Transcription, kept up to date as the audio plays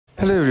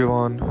Hello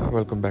everyone,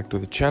 welcome back to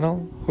the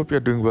channel. Hope you're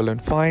doing well and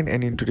fine,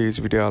 and in today's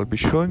video I'll be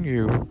showing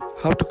you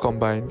how to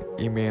combine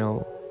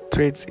email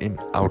threads in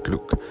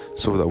Outlook.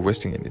 So without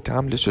wasting any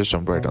time, let's just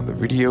jump right on the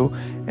video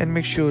and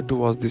make sure to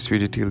watch this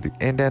video till the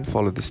end and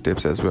follow the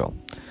steps as well.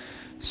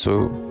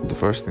 So the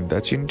first thing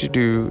that you need to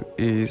do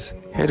is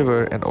head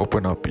over and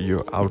open up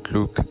your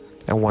Outlook,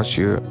 and once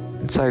you're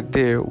inside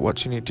there,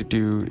 what you need to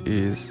do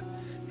is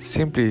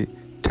simply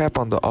tap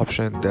on the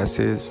option that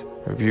says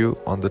view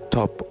on the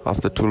top of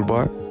the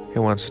toolbar.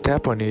 And once you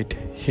tap on it,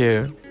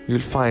 here you'll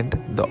find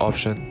the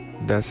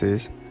option that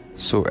says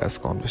show as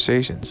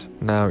conversations.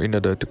 Now in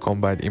order to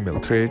combine email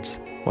threads,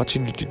 what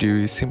you need to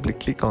do is simply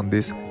click on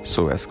this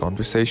show as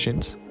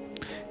conversations,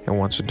 and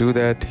once you do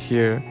that,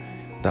 here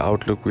the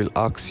Outlook will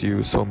ask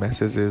you show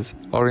messages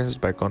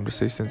arranged by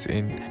conversations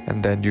in,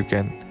 and then you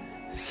can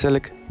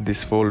select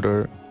this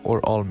folder or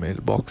all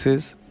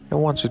mailboxes,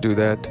 and once you do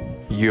that,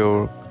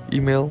 your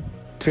email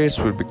threads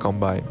will be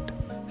combined.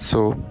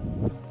 So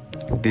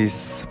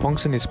this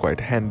function is quite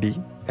handy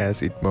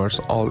as it merges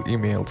all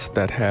emails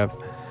that have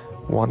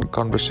one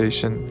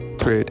conversation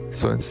thread.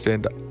 So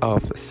instead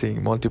of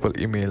seeing multiple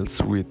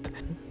emails with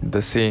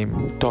the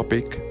same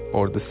topic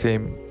or the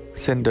same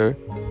sender,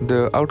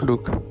 the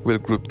Outlook will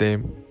group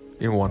them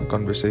in one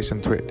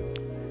conversation thread.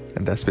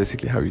 And that's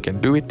basically how you can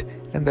do it.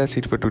 And that's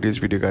it for today's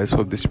video, guys.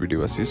 Hope this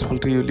video was useful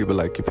to you. Leave a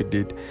like if it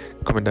did,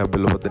 comment down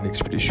below what the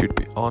next video should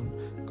be on,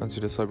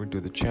 consider subbing to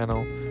the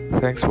channel.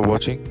 Thanks for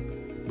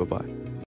watching. Bye bye.